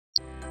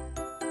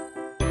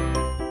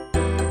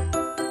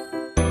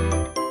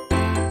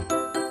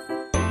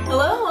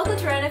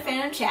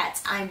Random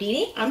Chats. I'm Dee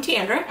Dee. I'm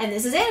Tandra. And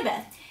this is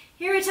Annabeth.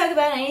 Here we talk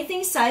about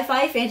anything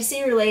sci-fi,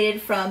 fantasy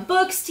related from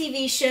books,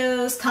 TV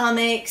shows,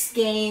 comics,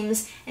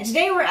 games, and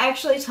today we're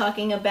actually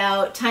talking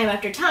about Time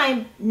After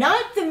Time,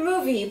 not the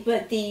movie,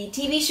 but the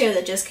TV show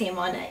that just came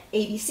on at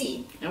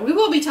ABC. And we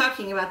will be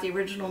talking about the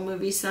original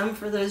movie some.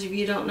 For those of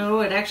you who don't know,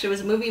 it actually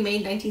was a movie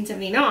made in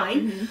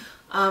 1979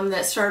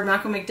 that starred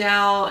Malcolm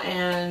McDowell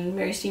and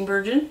Mary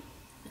Steenburgen,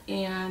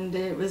 and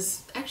it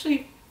was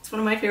actually... one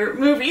of my favorite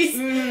movies.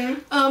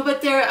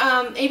 But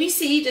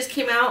ABC just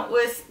came out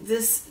with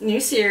this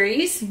new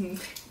series.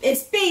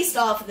 It's based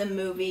off of the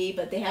movie,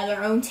 but they have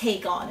their own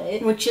take on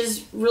it. Which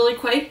is really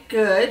quite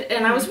good.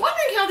 And I was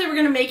wondering how they were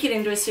going to make it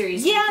into a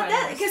series.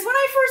 Yeah, because when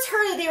I first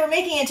heard that they were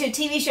making it into a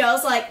TV show, I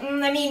was like,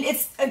 I mean,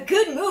 it's a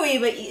good movie,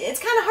 but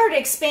it's kind of hard to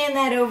expand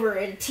that over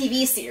a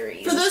TV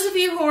series. For those of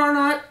you who are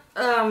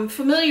not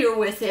familiar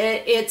with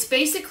it, it's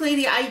basically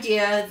the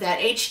idea that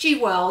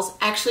H.G. Wells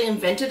actually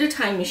invented a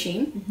time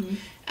machine.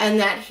 And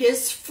that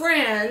his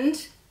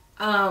friend,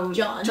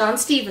 John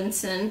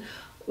Stevenson,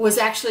 was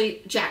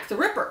actually Jack the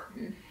Ripper.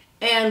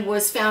 And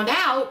was found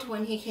out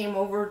when he came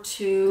over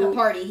to a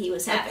party he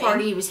was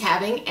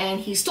having. And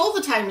he stole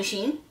the time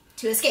machine.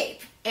 To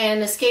escape.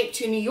 And escaped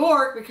to New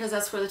York, because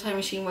that's where the time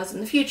machine was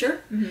in the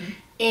future.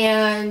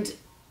 And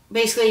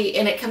basically,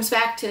 and it comes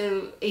back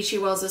to H.G.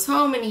 Wells'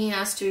 home, and he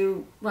has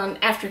to run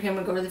after him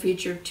and go to the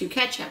future to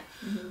catch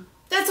him.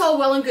 That's all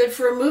well and good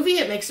for a movie.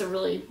 It makes a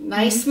really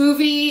nice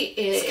movie.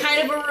 It's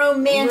kind of a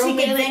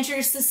romantic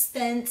adventure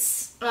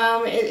suspense.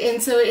 And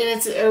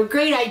it's a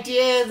great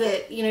idea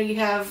that, you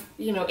have,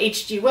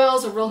 H.G.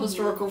 Wells, a real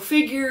historical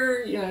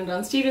figure,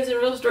 John Stevenson, a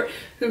real historical,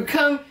 who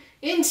come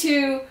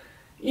into,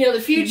 the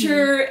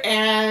future,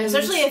 and...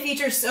 especially a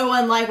future so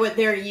unlike what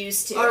they're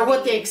used to. Or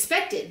what they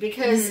expected,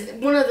 because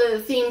one of the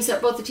themes that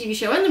both the TV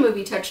show and the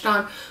movie touched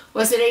on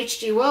was that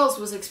H.G. Wells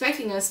was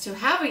expecting us to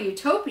have a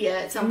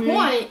utopia at some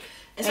point.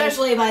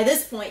 Especially by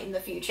this point in the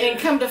future. And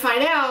come to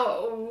find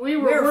out, we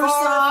were worse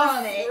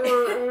off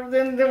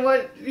than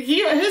what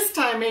his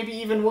time maybe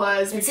even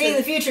was. And seeing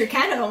the future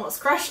kind of almost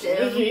crushed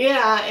him.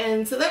 Yeah,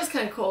 and so that was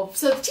kind of cool.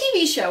 So the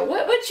TV show,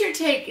 what's your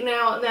take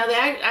now? Now,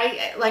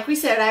 like we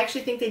said, I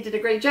actually think they did a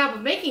great job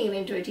of making it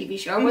into a TV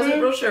show. I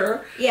wasn't real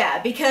sure.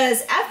 Yeah,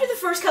 because after the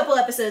first couple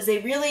episodes, they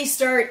really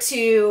start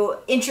to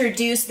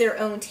introduce their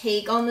own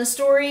take on the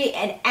story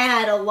and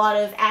add a lot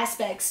of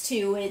aspects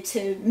to it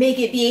to make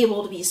it be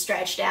able to be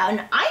stretched out.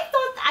 And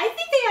I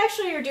think they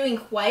actually are doing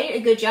quite a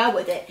good job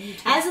with it.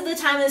 As of the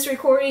time of this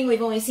recording,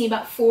 we've only seen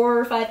about 4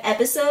 or 5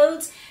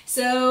 episodes,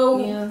 so,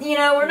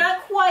 we're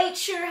not quite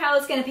sure how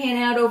it's going to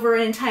pan out over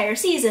an entire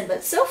season,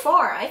 but so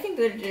far, I think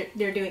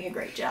they're doing a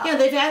great job. Yeah,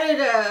 they've added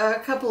a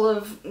couple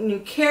of new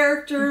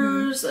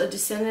characters, a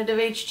descendant of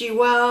H.G.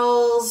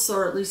 Wells,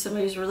 or at least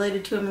somebody who's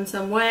related to him in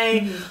some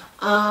way.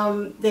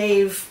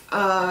 They've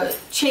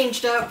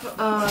changed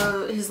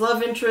up his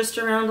love interest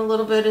around a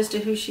little bit as to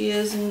who she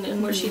is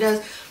and what she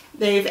does.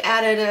 They've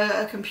added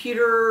a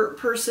computer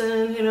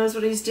person who knows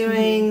what he's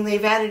doing.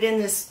 They've added in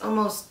this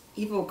almost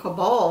evil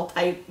cabal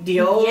type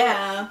deal.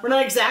 Yeah. We're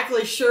not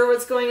exactly sure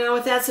what's going on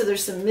with that, so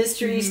there's some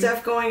mystery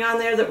stuff going on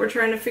there that we're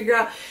trying to figure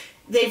out.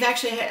 They've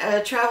actually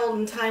traveled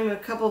in time a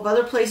couple of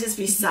other places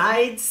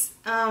besides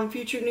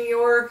future New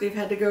York. They've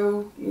had to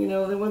go,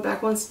 they went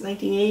back once in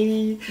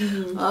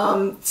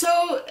 1980.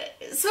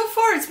 So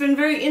far it's been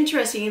very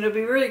interesting. It'll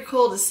be really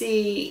cool to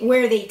see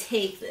where they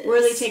take this.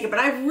 But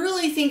I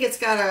really think it's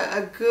got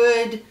a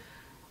good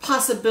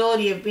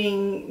possibility of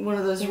being one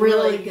of those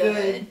really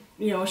good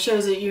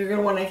shows that you're going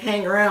to want to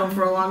hang around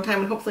for a long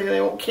time, and hopefully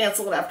they won't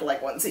cancel it after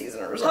like one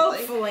season or something.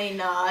 Hopefully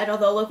not,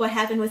 although look what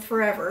happened with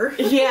Forever.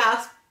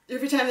 Yeah.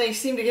 Every time they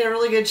seem to get a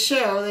really good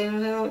show, they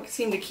don't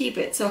seem to keep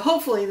it. So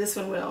hopefully this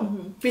one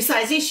will.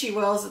 Besides H.G.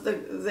 Wells,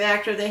 the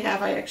actor they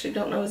have, I actually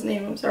don't know his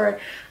name, I'm sorry.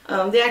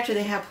 The actor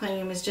they have playing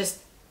him is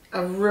just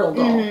a real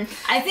doll.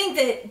 I think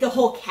that the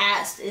whole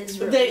cast is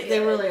really They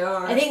really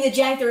are. I think the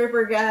Jack the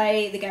Ripper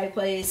guy, the guy who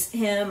plays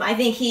him, I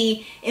think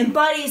he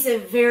embodies a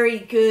very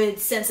good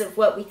sense of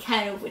what we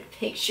kind of would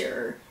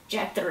picture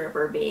Jack the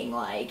Ripper being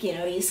like.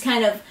 He's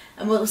kind of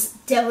a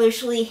most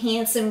devilishly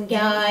handsome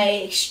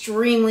guy,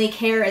 extremely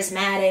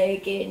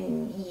charismatic,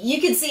 and you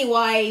can see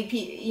why,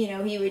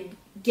 he would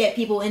get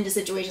people into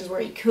situations where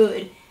he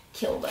could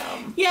kill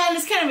them. Yeah, and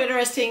it's kind of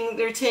interesting,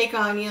 their take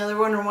on, they're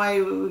wondering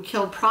why we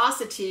killed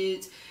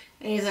prostitutes,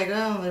 and he's like,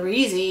 oh, they're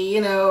easy,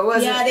 it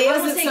wasn't. Yeah, they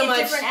almost take a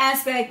different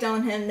aspect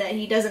on him, that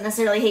he doesn't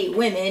necessarily hate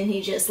women,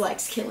 he just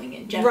likes killing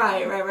in general.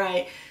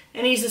 Right.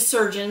 And he's a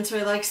surgeon, so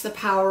he likes the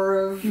power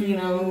of,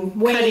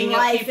 cutting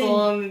up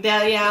people and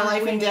death,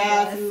 life and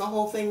death, and the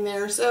whole thing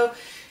there. So,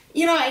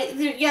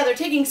 they're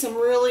taking some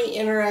really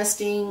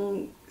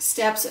interesting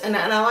steps, and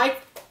I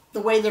like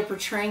the way they're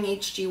portraying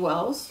H.G.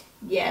 Wells.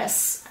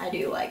 Yes, I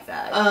do like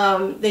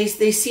that. They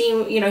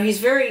seem, he's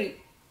very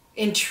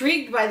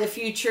intrigued by the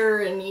future,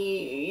 and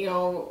he,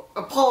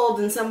 appalled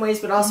in some ways,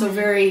 but also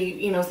very,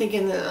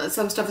 thinking that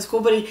some stuff is cool.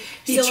 But he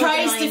Still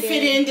tries to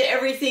fit into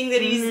everything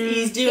that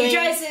he's doing. He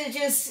tries to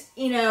just,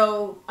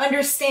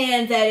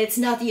 understand that it's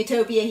not the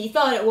utopia he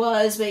thought it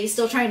was, but he's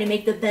still trying to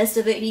make the best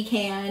of it he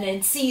can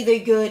and see the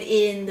good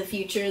in the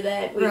future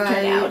that we've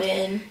turned out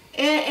in.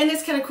 And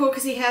it's kind of cool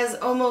because he has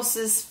almost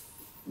this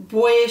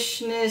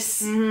boyishness,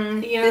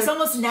 There's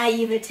almost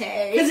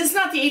naivete. Because it's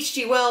not the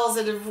H.G. Wells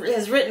that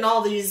has written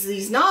all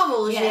these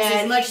novels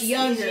yet. He's much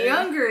younger. He's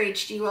younger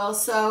H.G.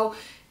 Wells, so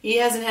he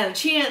hasn't had a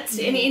chance.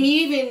 And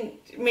he even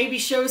maybe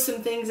shows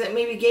some things that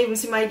maybe gave him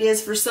some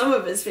ideas for some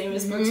of his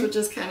famous books, which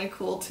is kind of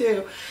cool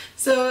too.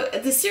 So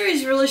the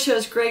series really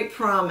shows great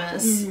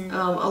promise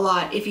a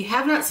lot. If you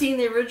have not seen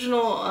the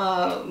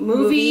original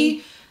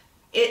movie,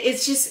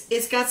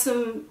 it's got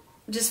some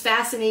just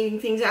fascinating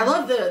things. I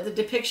love the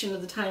depiction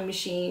of the time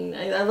machine.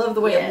 I love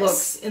the way it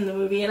looks in the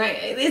movie, and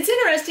it's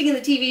interesting in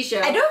the TV show.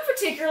 I don't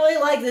particularly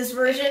like this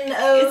version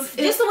of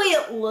just the way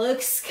it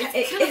looks.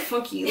 It's kind of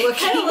funky looking. It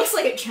kind of looks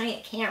like a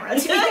giant camera,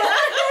 to be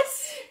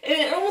honest. And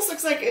it almost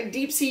looks like a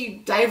deep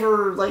sea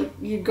diver, like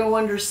you go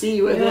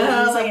undersea with it in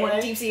some like way.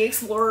 a deep sea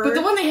explorer. But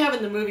the one they have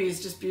in the movie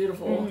is just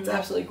beautiful. It's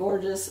absolutely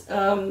gorgeous.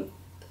 And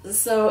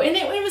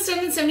it was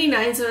done in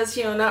 '79, so it's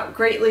not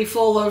greatly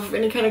full of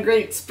any kind of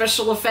great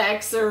special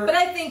effects or. But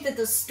I think that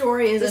the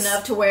story is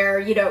enough to where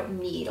you don't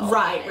need all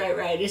right. that.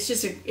 Right. It's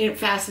just a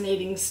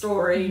fascinating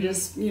story,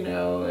 just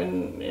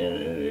and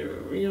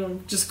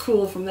just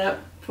cool from that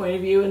point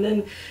of view. And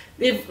then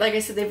like I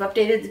said, they've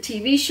updated the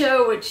TV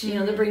show, which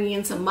they're bringing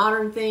in some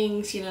modern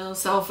things,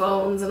 cell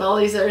phones and all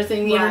these other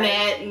things, the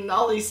internet and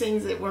all these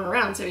things that weren't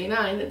around in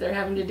 '79 that they're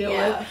having to deal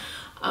with.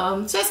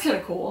 So that's kind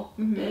of cool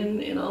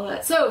and all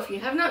that. So if you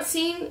have not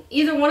seen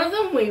either one of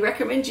them, we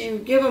recommend you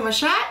give them a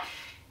shot,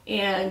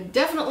 and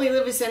definitely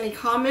leave us any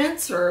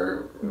comments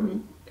or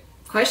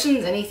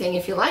questions, anything.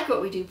 If you like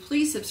what we do,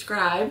 please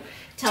subscribe.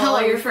 Tell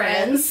all your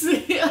friends.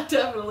 Yeah,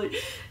 definitely.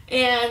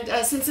 And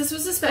since this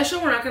was a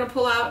special, we're not going to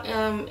pull out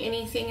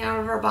anything out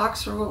of our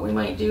box for what we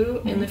might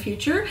do in the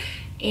future.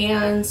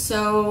 And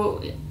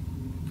so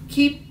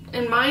keep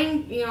in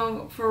mind,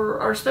 for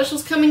our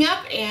specials coming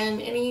up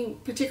and any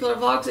particular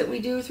vlogs that we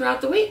do throughout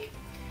the week.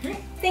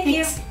 Thank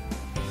you.